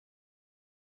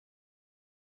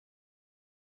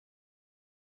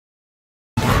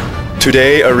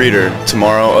Today a reader,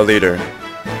 tomorrow a leader.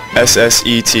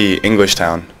 SSET English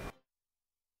Town.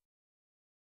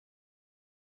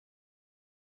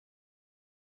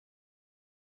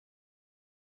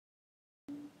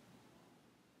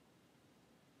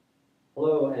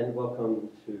 Hello and welcome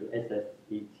to SSET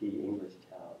English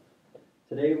Town.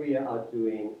 Today we are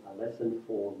doing a lesson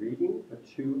for reading for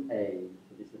 2A.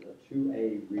 So this is a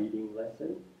 2A reading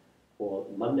lesson for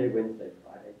Monday, Wednesday,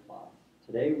 Friday class.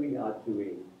 Today we are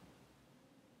doing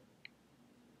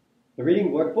the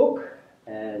reading workbook,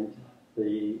 and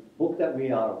the book that we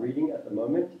are reading at the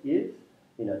moment is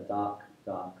In a Dark,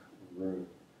 Dark Room.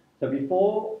 So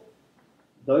before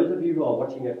those of you who are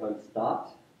watching at home start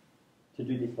to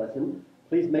do this lesson,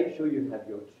 please make sure you have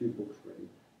your two books ready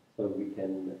so we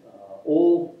can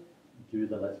all do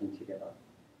the lesson together.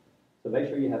 So make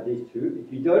sure you have these two.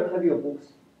 If you don't have your books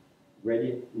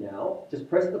ready now, just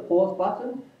press the pause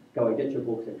button, go and get your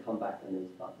books and come back and then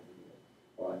start the video.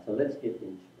 Alright, so let's get into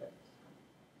it.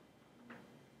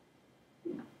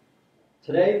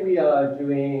 Today we are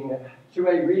doing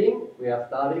 2A reading. We are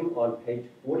starting on page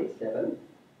 47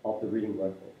 of the reading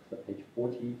workbook. So page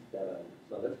 47.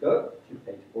 So let's go to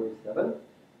page 47.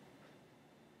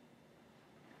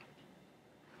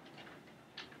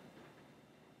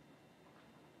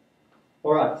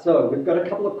 Alright, so we've got a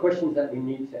couple of questions that we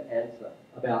need to answer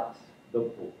about the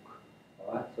book.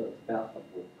 Alright, so it's about the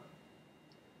book.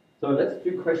 So let's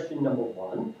do question number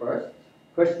 1 first.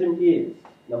 Question is,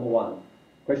 number 1.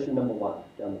 Question number 1,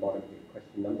 down the bottom here.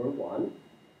 Question number 1.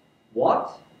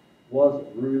 What was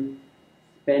Ruth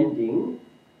spending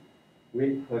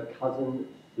with her cousin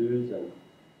Susan?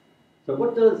 So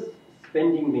what does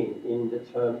spending mean in the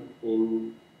term,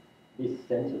 in this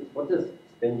sentence? What does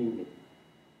spending mean?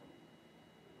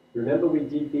 Remember we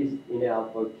did this in our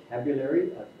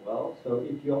vocabulary as well. So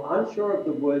if you're unsure of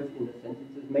the words in the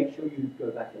sentences, make sure you go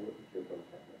back and look at your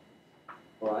vocabulary.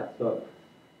 Alright, so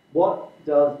what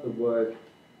does the word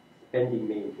spending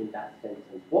mean in that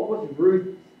sentence? What was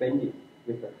Ruth spending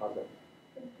with her cousin?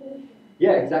 Vacation.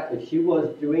 Yeah, exactly. She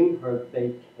was doing her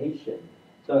vacation.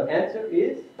 So answer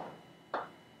is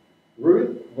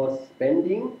Ruth was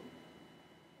spending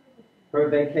her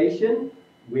vacation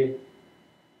with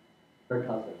her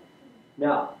cousin.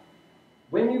 Now,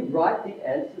 when you write the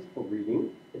answers for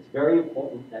reading, it's very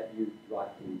important that you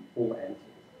write in full answers.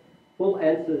 Full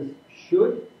answers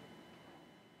should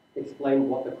explain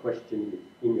what the question is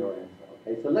in your answer.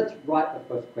 Okay, so let's write the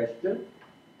first question.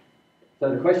 So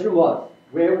the question was,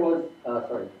 where was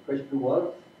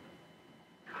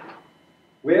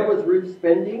Ruth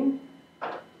spending?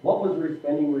 What was Ruth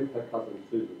spending with her cousin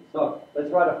Susan? So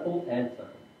let's write a full answer.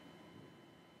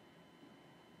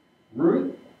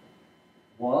 Ruth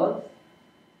was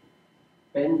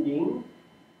spending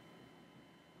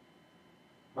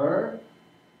her,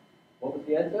 what was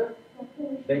the answer?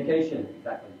 Vacation,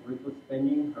 exactly. Ruth was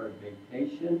spending her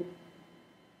vacation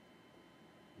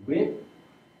with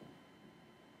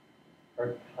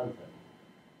her cousin.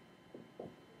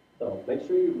 So make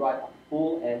sure you write a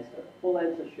full answer. A full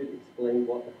answer should explain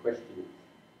what the question is.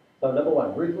 So number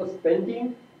 1, Ruth was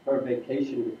spending her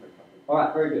vacation with her cousin.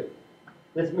 Alright, very good.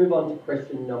 Let's move on to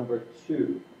question number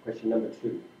 2. Question number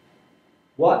 2.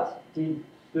 What did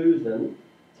Susan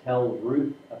tell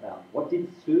Ruth about? What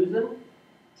did Susan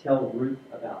tell Ruth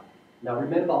about? Now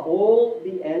remember, all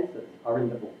the answers are in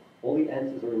the book. All the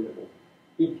answers are in the book.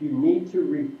 If you need to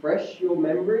refresh your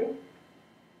memory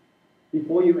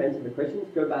before you answer the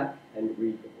questions, go back and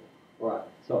read the book. Alright,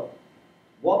 so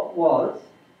what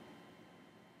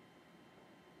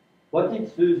did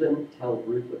Susan tell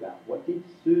Ruth about? What did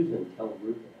Susan tell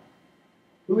Ruth about?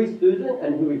 Who is Susan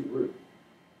and who is Ruth?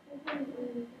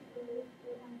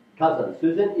 Cousin.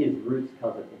 Susan is Ruth's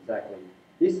cousin, exactly.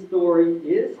 This story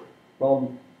is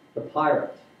from The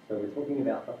Pirate. So we're talking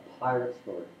about the pirate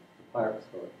story. The pirate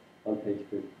story on page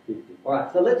 50.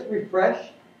 Alright, so let's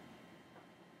refresh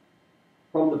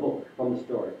from the book, from the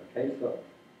story. Okay, so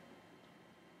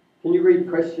can you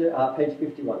read page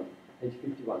 51? Page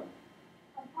 51.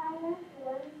 A pirate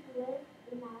once lived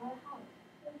in our house.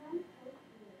 Susan took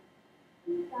me.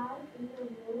 He died in the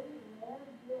room where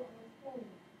you are staying.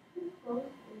 His ghost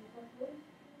is supposed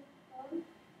to haunt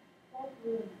that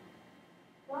room.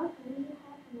 But we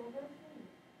have never seen.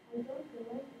 I don't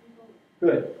believe in ghosts.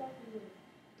 Good.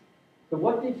 So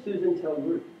what did Susan tell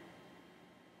Ruth?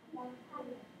 About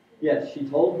pirates. Yes, she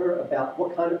told her about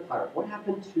what kind of pirate. What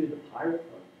happened to the pirate?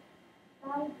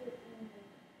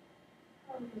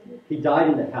 He died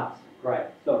in the house. Great.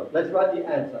 So let's write the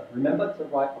answer. Remember to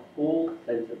write a full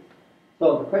sentence.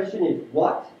 So the question is,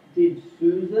 what did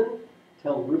Susan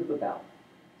tell Ruth about?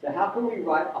 So how can we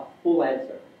write a full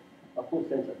answer, a full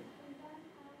sentence?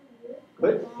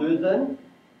 Good. Susan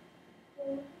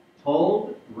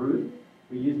told Ruth,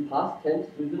 we use past tense,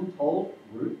 Susan told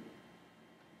Ruth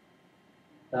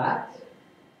that,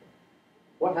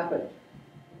 what happened?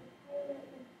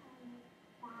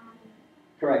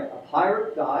 Correct. A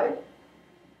pirate died.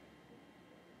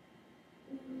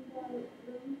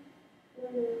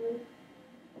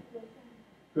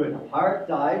 Good. A pirate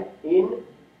died in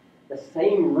the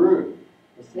same room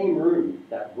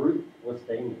that Ruth was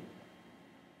staying in.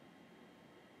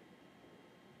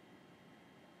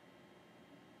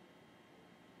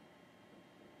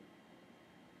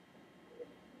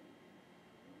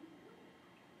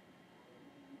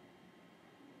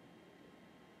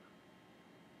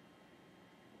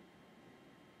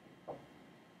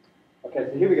 Okay,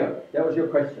 so here we go. That was your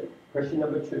question. Question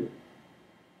number 2.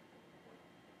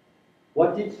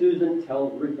 What did Susan tell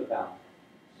Ruth about?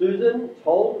 Susan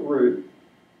told Ruth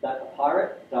that a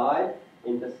pirate died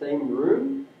in the same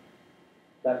room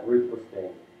that Ruth was staying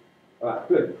in. All right,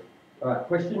 good. All right,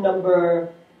 question number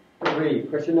 3.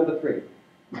 Question number 3.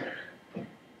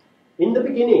 In the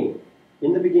beginning,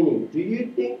 do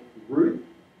you think Ruth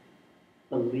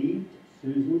believed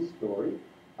Susan's story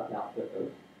about the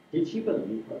ghost? Did she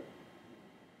believe her?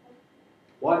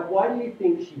 Why do you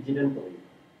think she didn't believe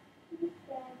her? She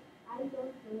said, I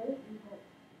don't believe in ghosts.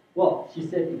 Well, she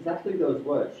said exactly those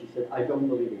words. She said, I don't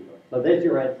believe in ghosts. So there's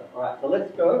your answer. All right, so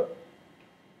let's go.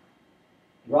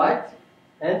 Right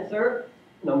answer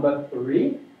number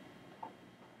 3.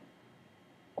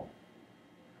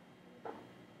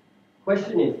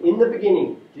 Question is, in the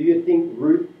beginning, do you think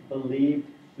Ruth believed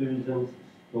Susan's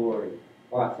story?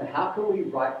 All right, so how can we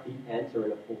write the answer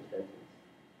in a full sentence?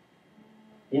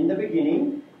 In the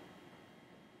beginning,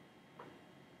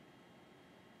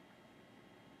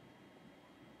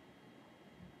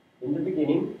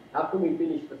 how can we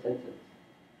finish the sentence?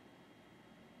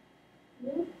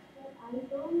 Ruth said, I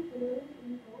don't believe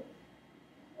in ghosts.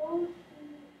 So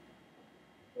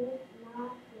she did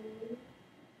not believe the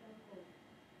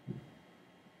ghosts.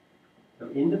 So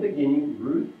in the beginning,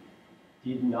 Ruth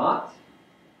did not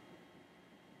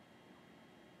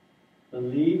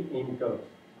believe in ghosts.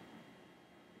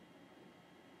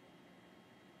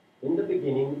 In the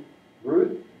beginning,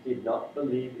 Ruth did not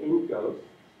believe in ghosts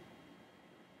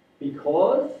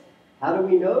because, how do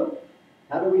we know?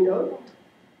 How do we know?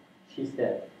 She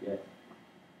said, yes.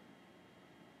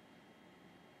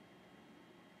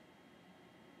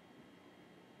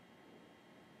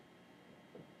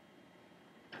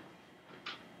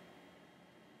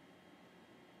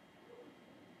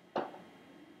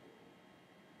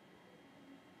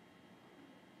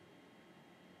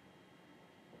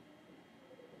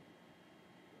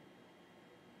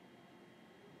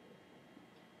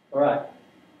 All right.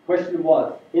 Question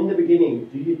was, in the beginning,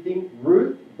 do you think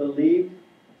Ruth believed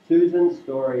Susan's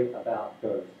story about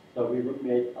ghosts? So we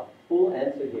made a full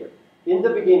answer here. In the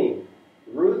beginning,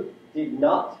 Ruth did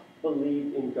not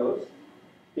believe in ghosts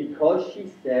because she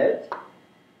said,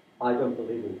 I don't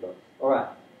believe in ghosts. All right.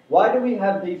 Why do we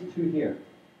have these two here?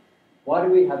 Why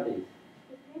do we have these?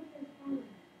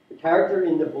 The character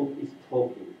in the book is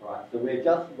talking. All right. So we're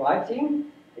just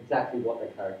writing exactly what the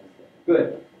character said.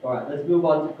 Good. All right, let's move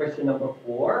on to question number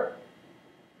 4.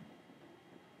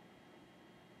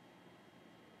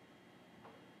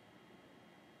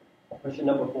 Question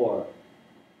number 4.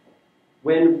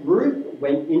 When Ruth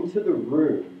went into the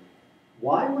room,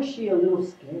 why was she a little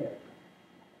scared?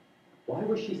 Why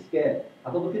was she scared?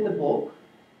 Have a look in the book.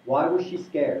 Why was she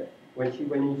scared when she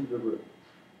went into the room?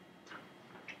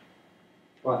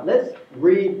 All right, let's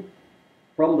read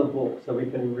from the book so we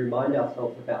can remind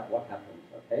ourselves about what happened,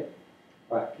 okay?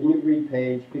 All right, can you read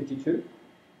page 52?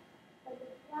 But the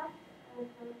flash of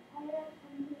her pirate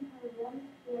hunting her room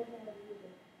scared her a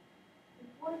little.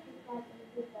 Before she got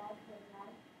into bed, her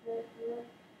night looked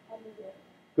everywhere.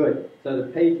 Good. So the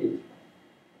page is,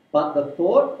 but the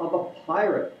thought of a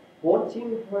pirate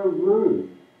haunting her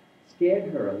room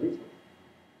scared her a little.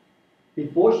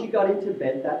 Before she got into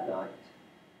bed that night,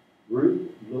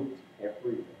 Ruth looked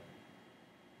everywhere.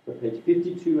 So page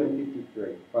 52 and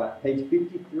 53. All right, page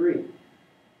 53.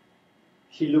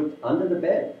 She looked under the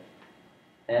bed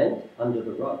and under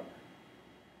the rug.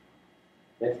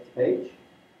 Next page,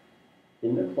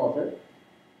 in the closet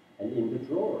and in the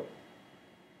drawers,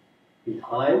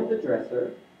 behind the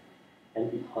dresser and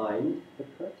behind the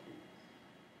curtains.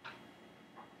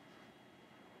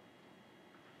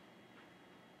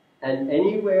 And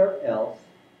anywhere else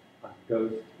a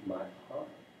ghost might hide.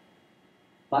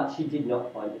 But she did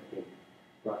not find a thing.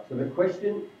 Right, so the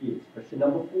question is, question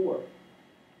number 4.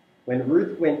 When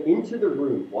Ruth went into the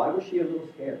room, why was she a little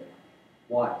scared?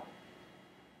 Why?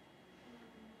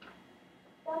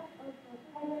 Thought of a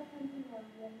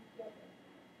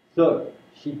So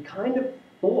she kind of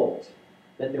thought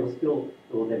that there was still,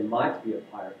 or there might be a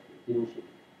pirate, didn't she?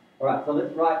 All right, so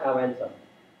let's write our answer.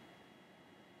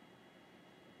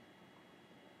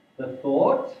 The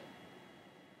thought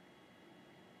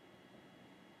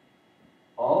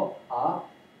of a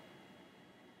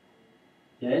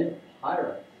dead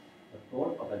pirate. The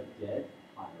thought of a dead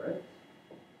pirate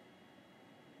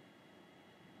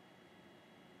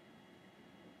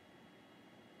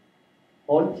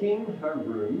haunting her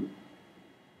room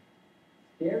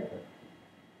scared her.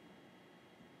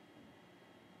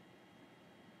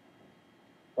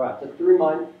 All right, just a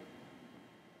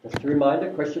reminder,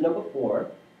 question number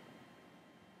 4.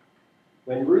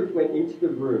 When Ruth went into the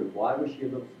room, why was she a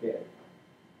little scared?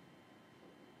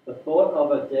 The thought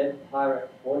of a dead pirate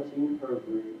haunting her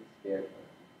room scared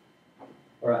her.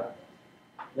 All right,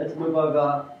 let's move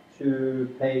over to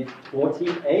page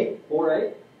 48,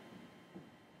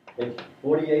 page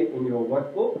 48 in your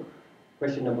workbook.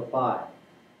 Question number 5.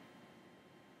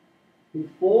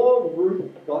 Before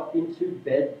Ruth got into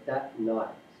bed that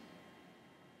night,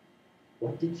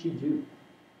 what did she do?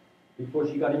 Before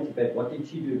she got into bed, what did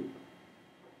she do?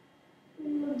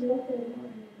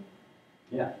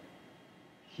 Yeah.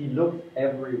 She looked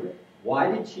everywhere. Why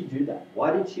did she do that?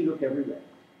 Why did she look everywhere?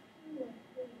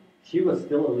 She was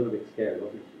still a little bit scared,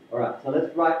 wasn't she? All right, so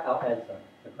let's write our answer.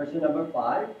 So question number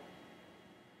 5.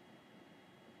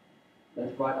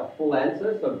 Let's write a full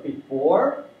answer. So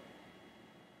before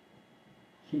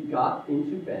she got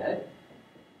into bed,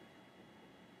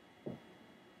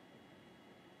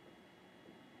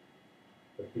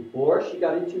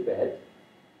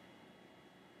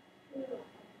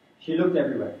 she looked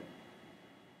everywhere.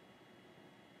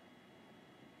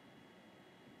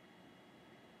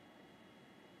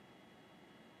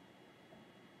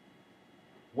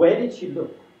 Where did she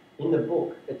look? In the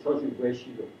book, it tells you where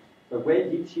she looked. So where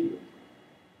did she look?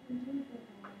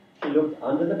 She looked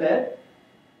under the bed.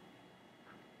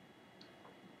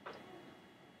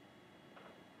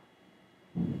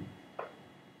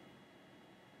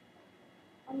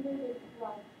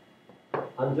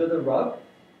 Under the rug.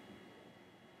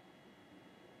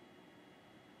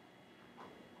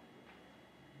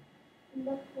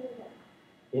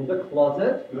 In the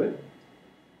closet. Good.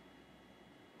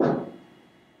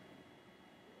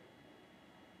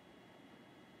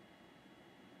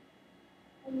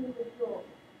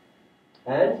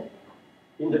 And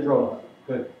in the drawer.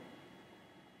 Good.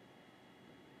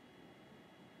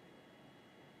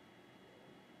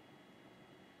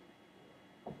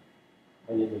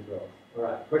 And in the drawer. All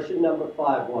right. Question number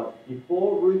 5 was,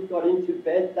 before Ruth got into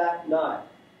bed that night,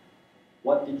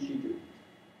 what did she do?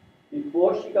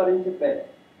 Before she got into bed,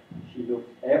 she looked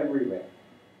everywhere.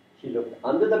 She looked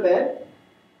under the bed,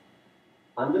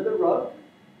 under the rug,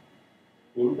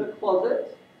 in the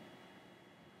closet,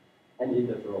 and in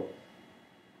the drawers.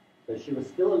 So she was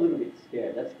still a little bit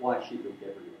scared. That's why she looked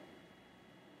everywhere.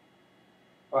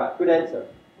 All right, good answer.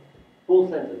 Full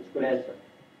sentence, good answer.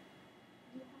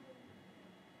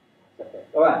 Okay.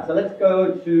 All right, so let's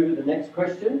go to the next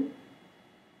question.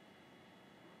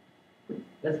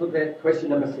 Let's look at question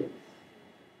number 6.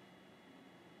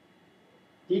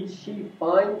 Did she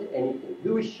find anything?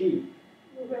 Who is she?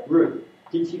 Ruth.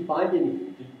 Did she find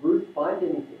anything? Did Ruth find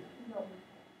anything? No.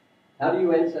 How do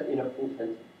you answer in a full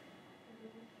sentence?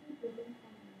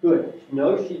 Good.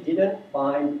 No, she didn't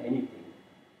find anything.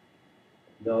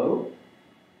 No.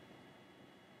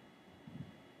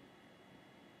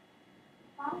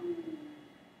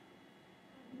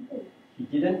 She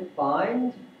didn't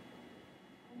find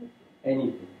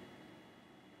anything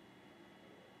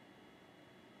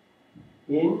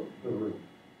in the room.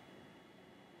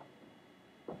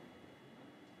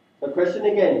 The question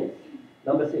again is,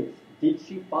 number 6, did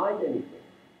she find anything?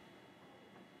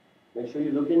 Make sure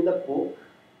you look in the book.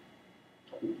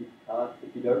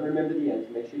 If you don't remember the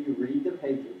answer, make sure you read the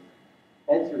pages.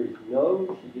 Answer is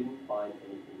no, she didn't find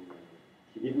anything there.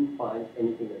 She didn't find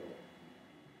anything at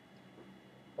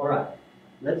all. All right,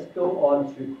 let's go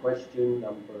on to question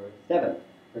number 7.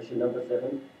 Question number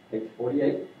 7, page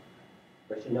 48.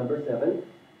 Question number 7.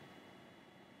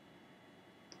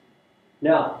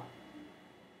 Now,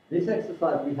 this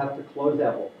exercise we have to close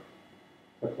our book.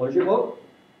 So close your book.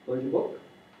 Close your book.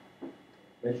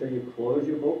 Make sure you close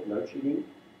your book. No cheating.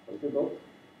 Close your book.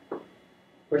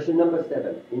 Question number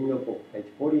 7 in your book, page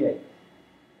 48.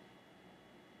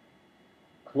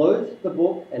 Close the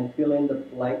book and fill in the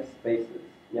blank spaces.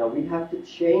 Now we have to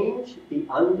change the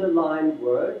underlined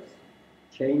words.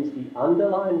 Change the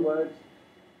underlined words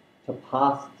to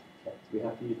past tense. We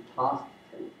have to use past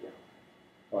tense now.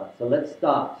 All right, so let's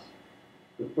start.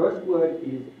 The first word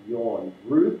is yawn.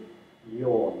 Ruth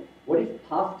Yawn. What is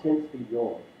past tense for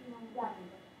yawn?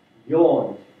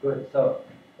 Yawned. Good. So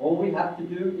all we have to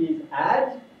do is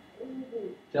add.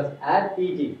 Just add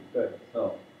ed. Good.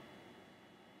 So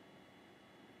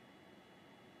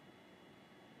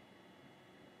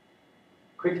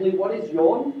quickly, what is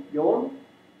yawn? Yawn?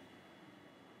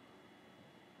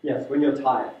 Yes, when you're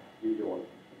tired, you yawn.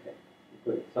 Okay.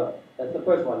 Good. So that's the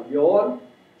first one. Yawn.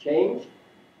 Change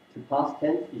to past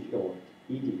tense is yawn.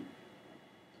 Ed.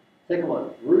 Second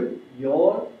one. Ruth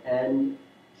yawn and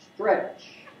stretch.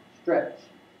 Stretch.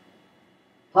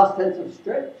 Past tense of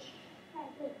stretch.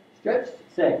 Stretch,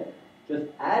 same. Just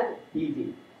add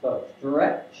ed. So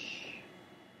stretch.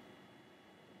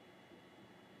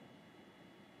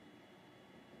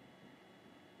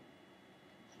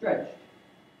 Stretched.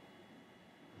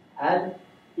 Add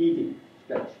ed.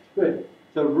 Stretched. Good.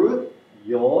 So Ruth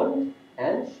yawned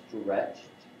and stretched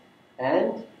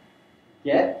and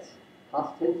get.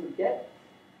 Past tense of get.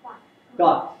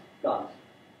 Got. Got.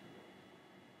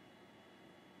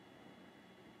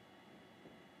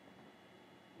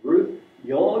 Ruth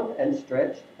yawned and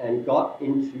stretched and got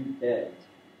into bed.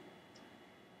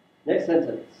 Next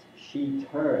sentence. She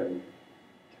turned.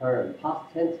 Turn.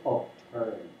 Past tense of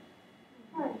turn.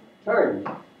 Turned.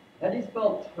 How do you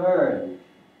spell turned?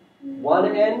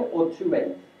 One N or two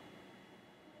N's?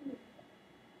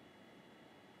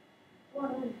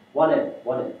 One N.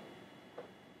 One N.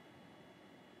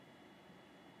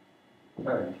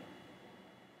 Turned.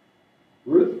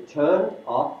 Ruth turned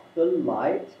off the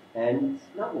light and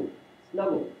snuggled.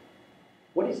 Snuggled.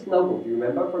 What is snuggle? Do you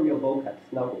remember from your vocab?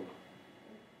 Snuggle.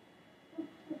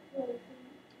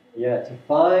 Yeah, to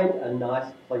find a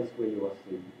nice place where you are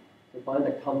sleeping. To find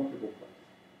a comfortable place.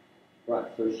 Right,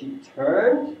 so she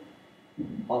turned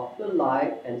off the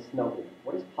light and snuggled.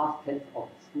 What is past tense of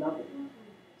snuggle?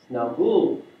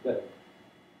 Snuggle. Good.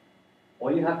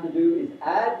 All you have to do is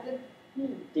add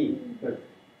D. Good.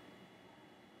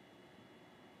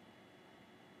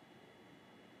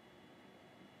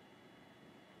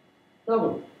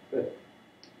 Snuggled. Good.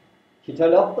 She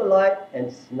turned off the light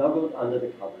and snuggled under the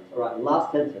covers. All right,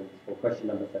 last sentence for question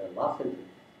number 7. Last sentence.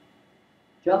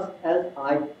 Just as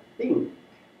I think.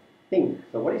 Think.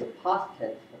 So what is past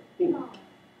tense for think?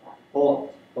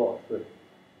 Thought. Thought. Good.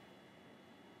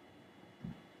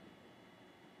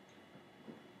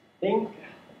 Think.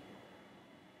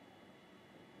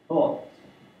 Thought.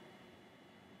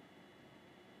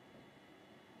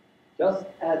 Just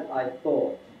as I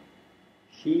thought.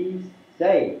 She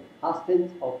said. Past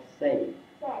tense of say.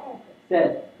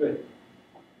 Said. Good.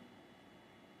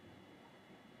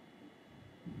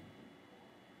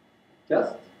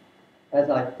 Just as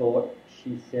I thought,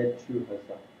 she said to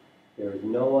herself, there is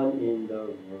no one in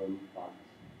the room but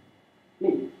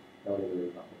me. No one in the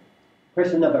room but me.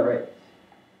 Question number 8.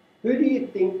 Who do you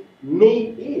think me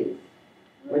is?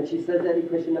 When she says that in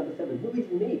question number 7, who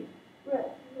is me?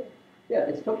 Yeah,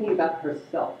 it's talking about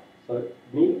herself. So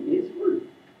me is Ruth.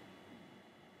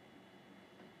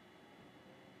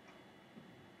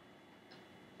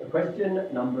 So question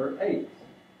number 8.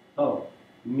 Oh,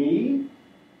 me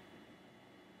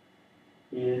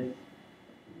is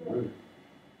Ruth.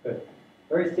 Good.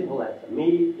 Very simple answer.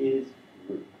 Me is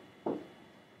Ruth.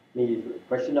 Me is Ruth.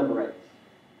 Question number 8.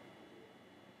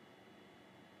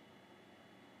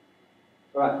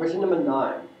 All right, question number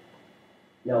 9.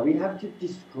 Now we have to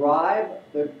describe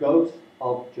the ghost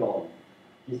of John.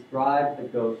 Describe the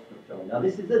ghost of John. Now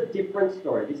this is a different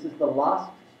story. This is the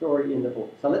last story in the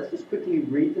book. So let's just quickly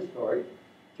read the story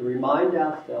to remind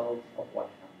ourselves of what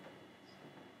happened.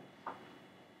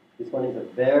 This one is a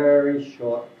very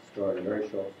short story, very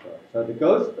short story. So the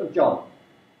ghost of John.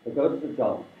 The ghost of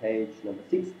John, page number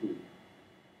 60.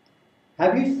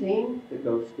 Have you seen the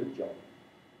ghost of John?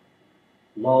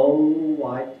 Long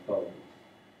white bones,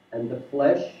 and the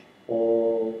flesh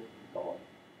all gone.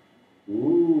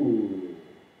 Ooh,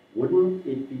 wouldn't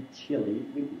it be chilly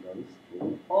with no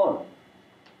skin on?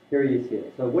 Here he is here.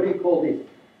 So what do you call this?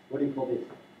 What do you call this?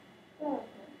 Skeleton.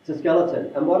 It's a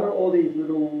skeleton. And what are all these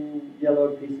little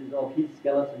yellow pieces of his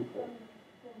skeleton called?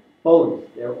 Bones.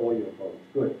 They're all your bones.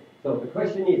 Good. So the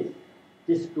question is,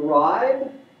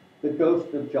 describe the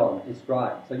ghost of John.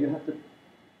 Describe. So you have to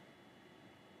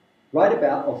write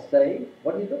about or say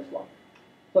what he looks like.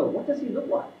 So what does he look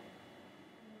like?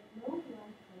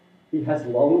 He has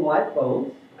long white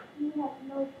bones. He has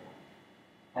no flesh.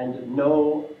 And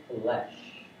no flesh.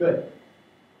 Good.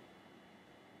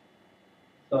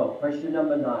 So question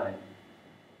number 9.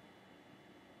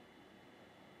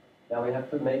 Now we have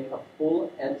to make a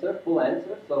full answer.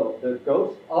 So the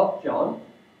ghost of John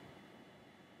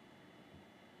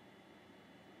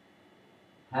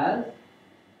has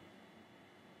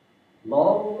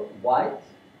long white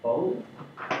bones,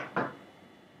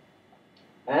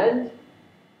 and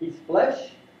his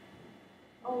flesh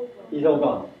is all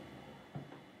gone.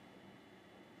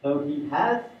 So he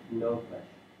has no flesh.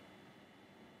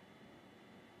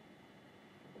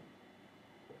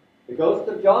 The ghost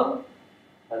of John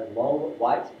has long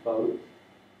white bones,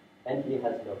 and he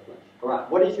has no flesh. All right,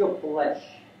 what is your flesh?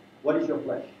 What is your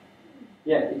flesh?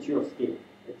 Yeah, it's your skin.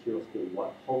 It's your skin.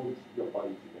 What holds your body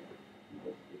together?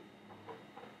 Your skin.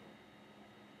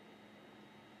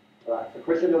 All right, so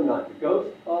question number 9. The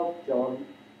ghost of John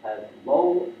has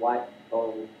long white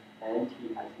bones, and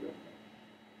he has no flesh.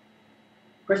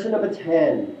 Question number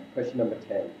 10. Question number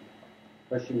 10.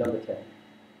 Question number 10.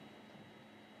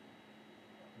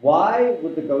 Why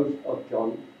would the ghost of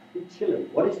John be chilly?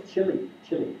 What is chilly?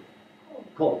 Chilly.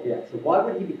 Cold, yeah. So why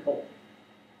would he be cold?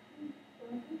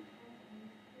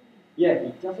 Yeah, he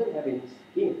doesn't have any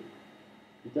skin.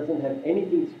 He doesn't have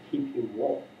anything to keep him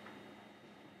warm.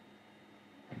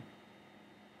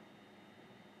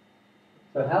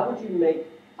 So how would you make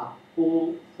a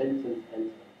full sentence answer?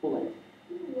 Full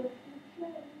answer.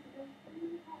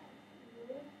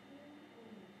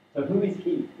 So who is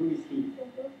he? Who is he?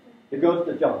 The ghost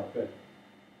of John. Good.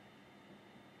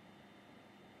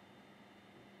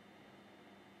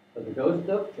 So the ghost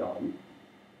of John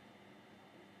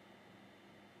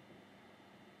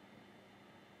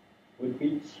would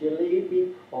be chilly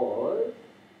because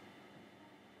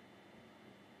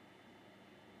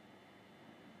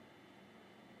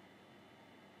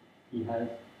he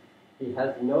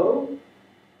has no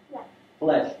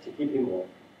flesh to keep him warm.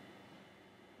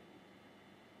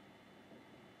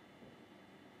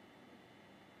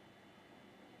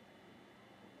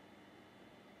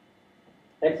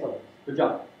 Excellent. Good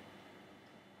job.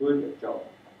 Good job.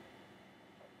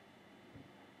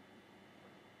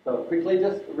 So quickly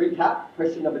just recap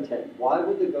question number 10. Why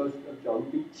would the ghost of John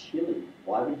be chilly?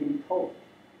 Why would he be cold?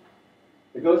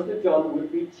 The ghost of John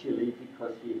would be chilly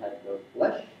because he had no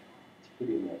flesh to keep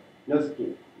him warm. No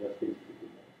skin. No skin to keep him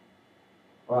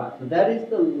warm. Alright, so that is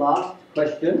the last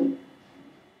question.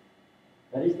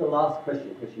 That is the last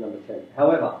question, question number 10.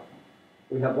 However,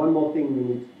 we have one more thing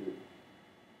we need to do.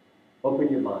 Open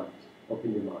your mind.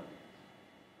 Open your mind.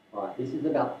 Alright, this is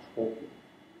about talking.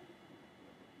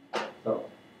 So,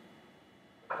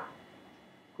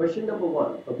 question number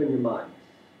 1, open your mind.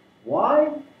 Why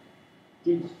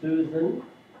did Susan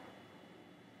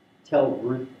tell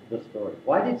Ruth the story?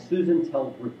 Why did Susan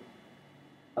tell Ruth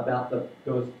about the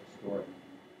ghost story?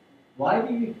 Why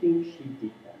do you think she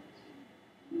did that?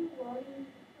 She wanted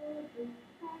to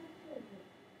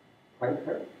Prank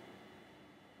her?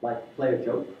 Like play a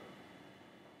joke?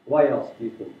 Why else do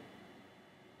you think?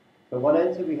 So one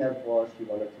answer we had was she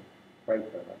wanted to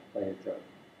prank her, like play a joke.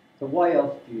 So why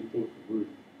else do you think Ruth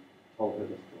told her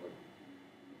the story?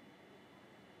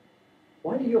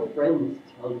 Why do your friends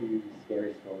tell you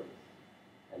scary stories?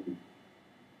 And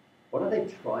what are they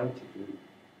trying to do?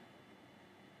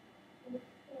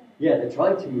 Yeah, they're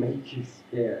trying to make you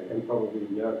scared and probably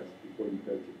nervous before you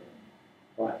go to bed.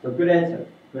 Alright, so good answer.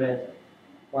 Good answer.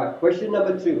 Alright, question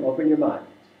number 2, open your mind.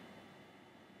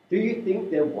 Do you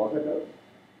think there was a ghost?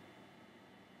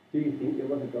 Do you think there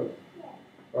was a ghost? Yes.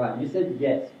 Alright, you said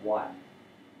yes. Why?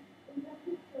 In the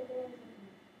picture there is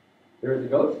There is a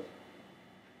ghost?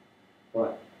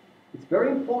 Alright. It's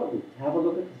very important to have a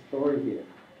look at the story here.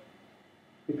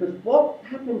 Because what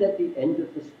happened at the end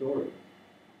of the story?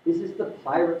 This is the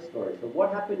pirate story. So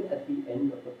what happened at the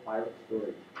end of the pirate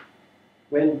story?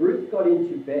 When Ruth got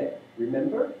into bed,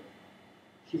 remember?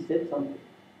 She said something.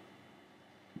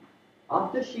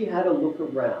 After she had a look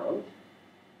around,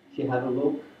 she had a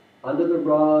look under the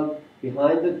rug,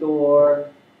 behind the door,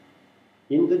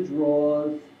 in the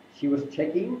drawers. She was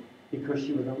checking because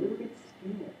she was a little bit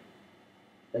scared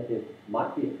that there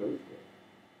might be a ghost there.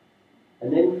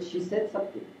 And then she said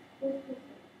something.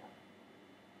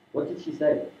 What did she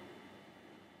say?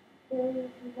 there is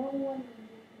no one in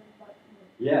this room but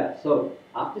me. Yeah, so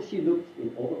after she looked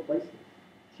in all the places,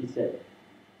 she said,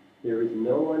 there is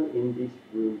no one in this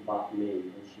room but me.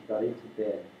 And she got into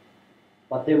bed.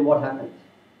 But then what happened?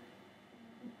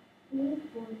 Big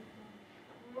voice said,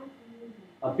 "And me."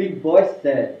 A big voice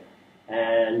said,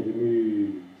 and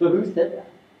me. So who said that?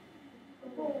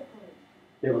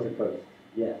 There was a ghost.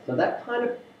 Yeah, so that kind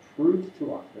of proves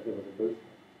to us that there was a ghost.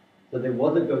 So there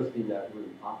was a ghost in that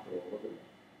room after all, wasn't there?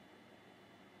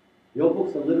 Your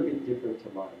book's a little bit different to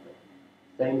mine, though.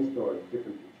 Same story,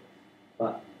 different pictures.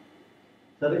 But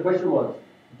so the question was,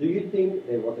 do you think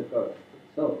there was a ghost?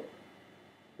 So,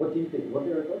 what do you think? Was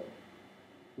there a ghost?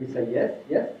 We say yes,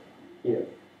 yes, here.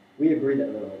 We agree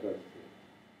that there was a ghost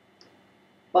here.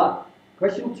 But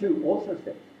Question 2 also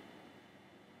says,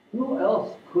 who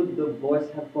else could the voice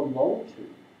have belonged to?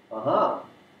 Aha.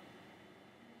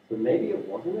 So maybe it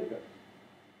wasn't a ghost.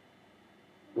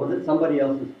 Was it somebody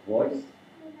else's voice?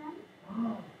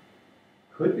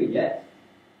 Could be, yes.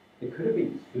 It could have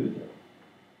been Susan.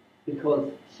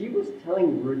 Because she was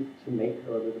telling Ruth to make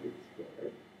her a little bit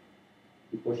scared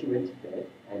before she went to bed,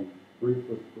 and Ruth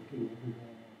was looking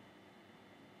everywhere.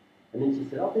 And then she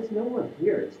said, oh, there's no one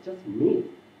here, it's just me.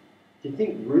 Do you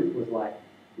think Ruth was like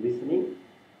listening?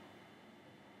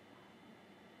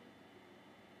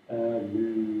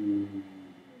 No.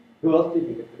 Who else do you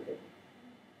think it could have been?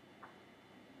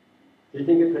 Do you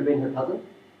think it could have been her cousin?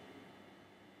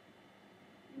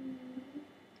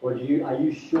 Or are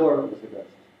you sure it was a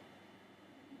ghost?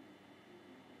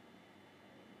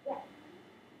 Yeah.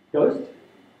 Ghost?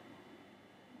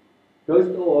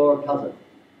 Ghost or cousin?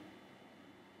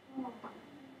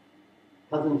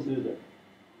 Cousin Susan.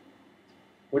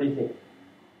 What do you think?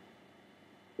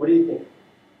 What do you think?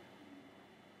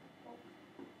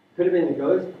 Could have been the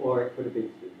ghost or it could have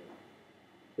been Susan.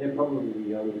 They're probably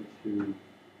the only two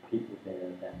people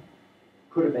there that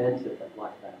could have answered it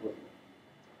like that, wasn't it?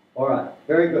 All right,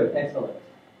 very good, excellent.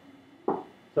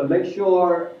 So make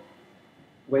sure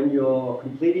when you're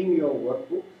completing your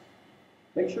workbooks,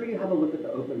 make sure you have a look at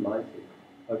the open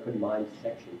mind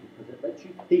section, because it lets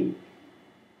you think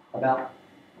about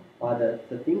either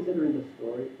the things that are in the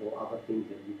story or other things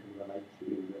that you can relate to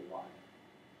in real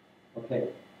life. Okay,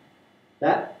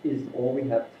 that is all we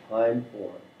have time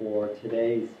for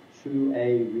today's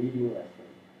 2A reading lesson.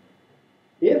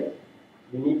 If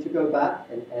you need to go back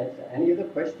and answer any of the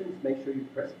questions, make sure you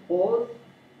press pause,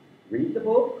 read the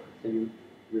book so you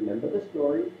remember the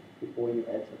story before you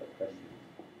answer the questions.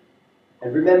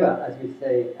 And remember, as we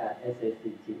say at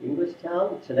SACT English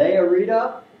Town, today a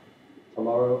reader,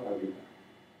 tomorrow a reader.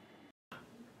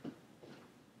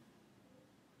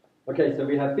 Okay, so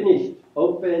we have finished.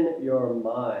 Open your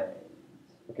mind.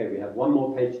 Okay, we have one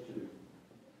more page to do.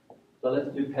 So let's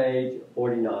do page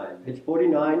 49. Page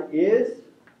 49 is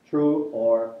true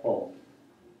or false.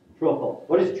 True or false?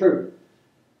 What is true?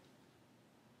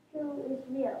 True is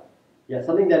real. Yeah,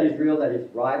 something that is real, that is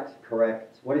right,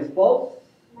 correct. What is false?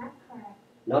 Not correct.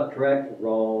 Not correct,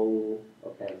 wrong.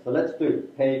 Okay, so let's do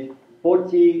page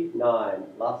 49.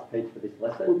 Last page for this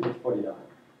lesson, page 49.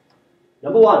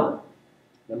 Number one.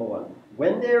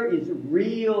 When there is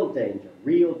real danger,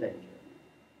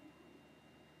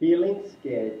 feeling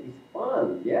scared is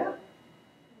fun, yeah?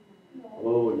 No.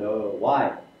 Oh no,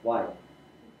 why?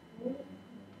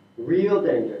 Real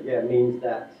danger, yeah, means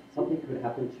that something could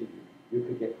happen to you. You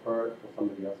could get hurt or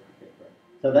somebody else could get hurt.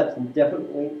 So that's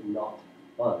definitely not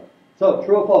fun. So,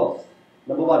 true or false?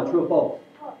 Number one, true or false?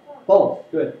 False,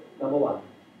 good. Number one.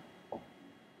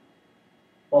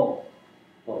 False.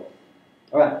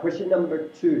 All right, question number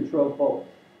 2, true or false?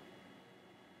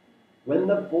 When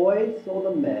the boy saw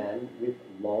the man with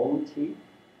long teeth,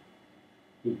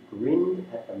 he grinned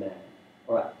at the man.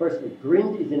 All right, firstly,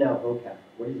 grinned is in our vocab.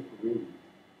 What is grinned?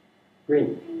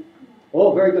 Grin.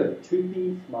 Oh, very good.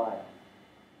 Toothy smile.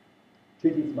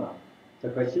 So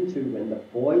question 2, when the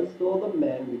boy saw the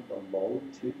man with the long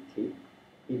toothed teeth,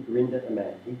 he grinned at the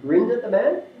man. He grinned at the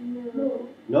man?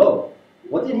 No.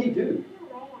 What did he do?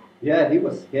 Yeah, he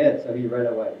was scared, so he ran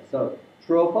away. So,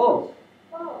 true or false?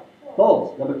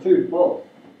 False. Number 2, false.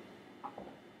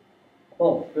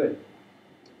 False, good.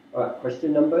 All right,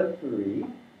 question number 3.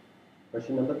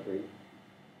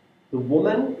 The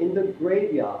woman in the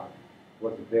graveyard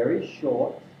was very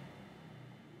short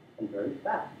and very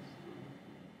fat.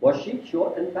 Was she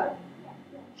short and fat?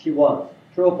 She was.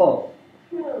 True or false?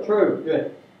 True,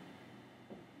 good.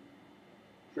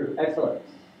 True, excellent.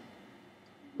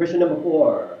 Question number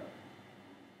 4.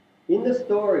 In the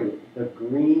story, The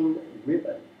Green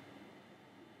Ribbon,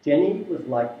 Jenny was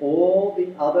like all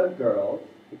the other girls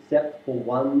except for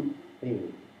one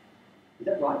thing. Is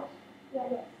that right?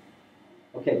 Yes.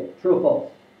 Okay, true or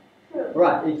false? True.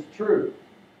 Right, it's true.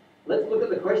 Let's look at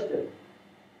the question.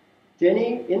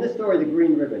 Jenny, in the story The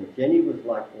Green Ribbon, Jenny was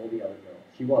like all the other girls.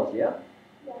 She was, yeah?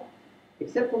 Yes.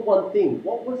 Except for one thing.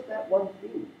 What was that one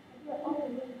thing?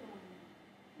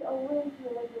 She always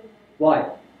wears it.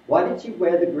 Why? Why did she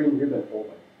wear the green ribbon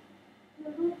always?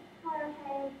 To put her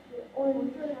head on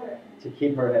her shoulder. To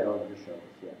keep her head on her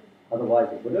shoulders, yeah. Otherwise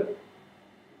it would have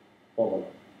fallen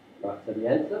off. Right, so the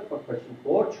answer for question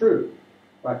 4, true.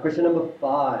 Right, question number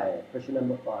 5.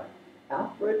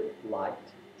 Alfred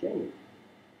liked Jenny.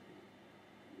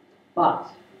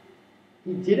 But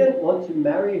he didn't want to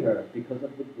marry her because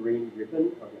of the green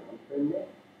ribbon around her neck.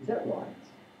 Is that right?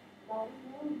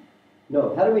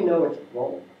 No. How do we know it's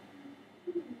wrong?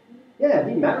 Yeah,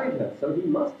 he married her, so he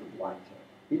must have liked her.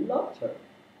 He loved her.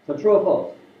 So true or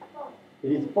false? False.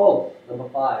 It is false. Number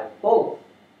 5. False.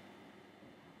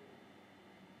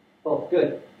 False.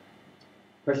 Good.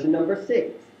 Question number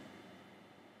 6.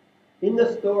 In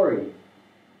the story,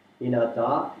 in a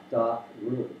dark, dark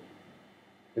room,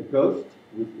 the ghost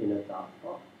was in a dark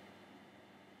box.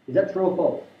 Is that true or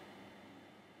false?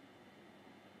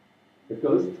 The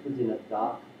ghost was in a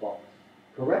dark box.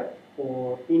 Correct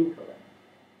or incorrect?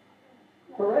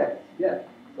 Correct, yeah.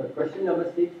 So question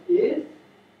number 6 is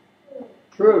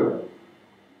true.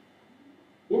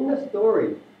 In the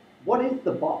story, what is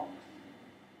the box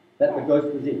that the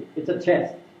ghost was in? It's a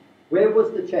chest. Where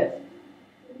was the chest?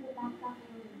 In the back of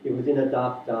the room. It was in a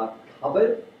dark, dark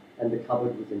cupboard, and the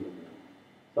cupboard was in the room.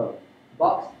 So,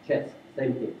 box, chest,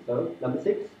 same thing. So, number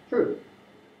 6, true.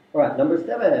 All right, number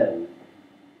 7.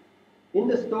 In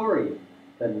the story,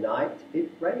 the night it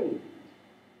rained,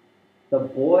 the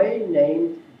boy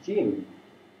named Jim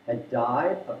had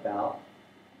died about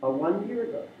 1 year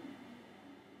ago.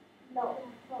 No,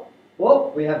 false.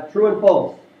 Well, we have true and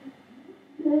false.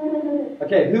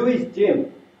 Okay, who is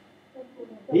Jim?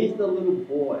 He's the little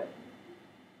boy.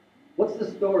 What's the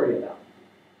story about?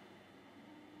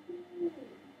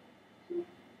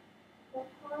 The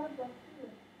car was here.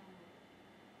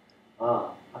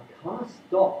 A car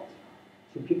stopped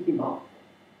to pick him up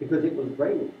because it was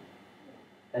raining,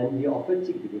 and he offered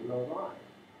to give him a ride.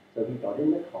 So he got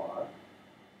in the car.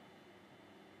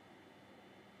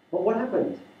 But what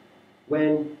happened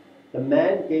when the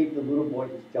man gave the little boy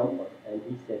his jumper and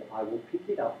he said, "I will pick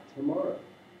it up tomorrow"?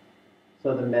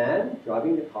 So the man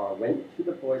driving the car went to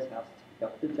the boy's house to pick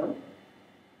up the jumper.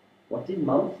 What did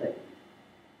Mum say?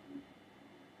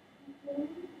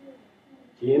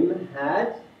 Jim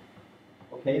had,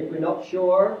 okay, if we're not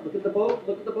sure, look at the book,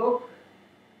 look at the book.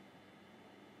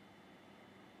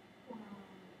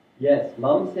 Yes,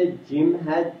 Mum said Jim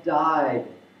had died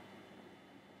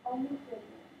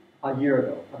a year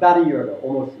ago, about a year ago,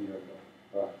 almost a year ago.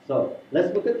 All right, so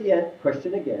let's look at the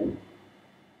question again.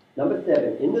 Number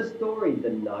 7, in the story, the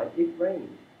night it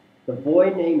rained, the boy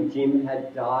named Jim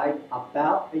had died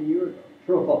about a year ago.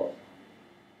 True or false?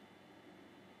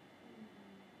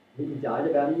 He died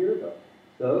about a year ago.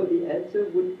 So the answer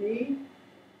would be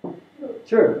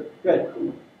true.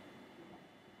 Good.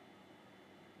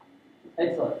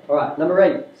 Excellent. All right, number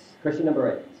 8. Question number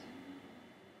 8.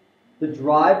 The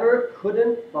driver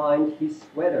couldn't find his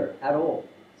sweater at all.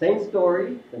 Same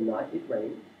story, the night it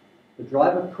rained. The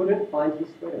driver couldn't find his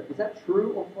sweater. Is that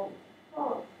true or false?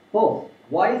 False. False.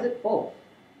 Why is it false?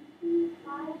 He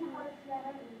found her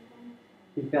sweater in the cemetery.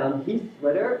 He found his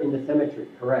sweater in the cemetery.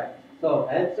 Correct. So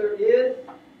answer is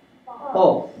False.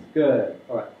 false. Good.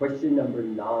 All right, question number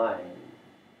 9.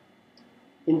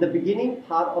 In the beginning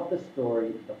part of the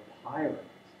story, the pirate,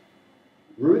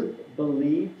 Ruth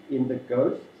believed in the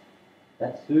ghost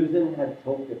that Susan had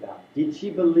talked about. Did she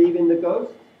believe in the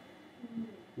ghost?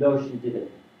 No, she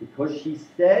didn't. Because she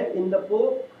said in the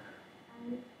book,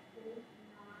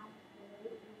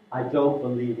 I don't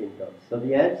believe in ghosts. So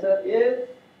the answer is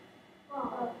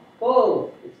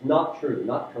false. It's not true,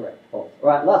 not correct, false. All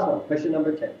right, last one, question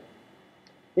number 10.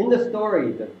 In the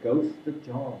story, the ghost of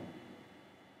John.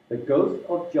 The ghost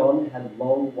of John had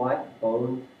long white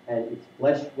bones and its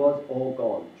flesh was all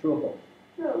gone. True or false?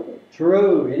 True.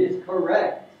 True, it is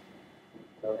correct.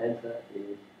 So answer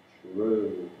is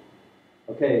true.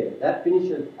 Okay, that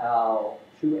finishes our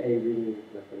 2A reading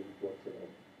lesson for today.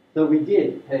 So we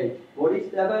did page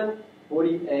 47,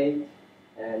 48,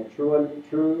 and true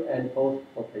and false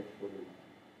for page 49.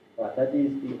 All right, that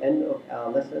is the end of our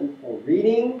lesson for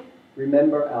reading.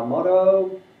 Remember our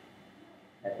motto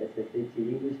at SSET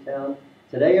English Town.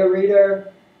 Today a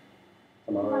reader,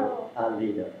 tomorrow a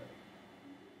leader.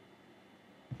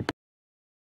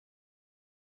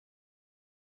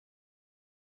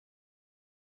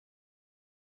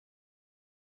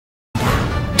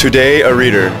 Today a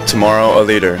reader, tomorrow a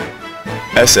leader.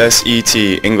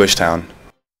 SSET English Town.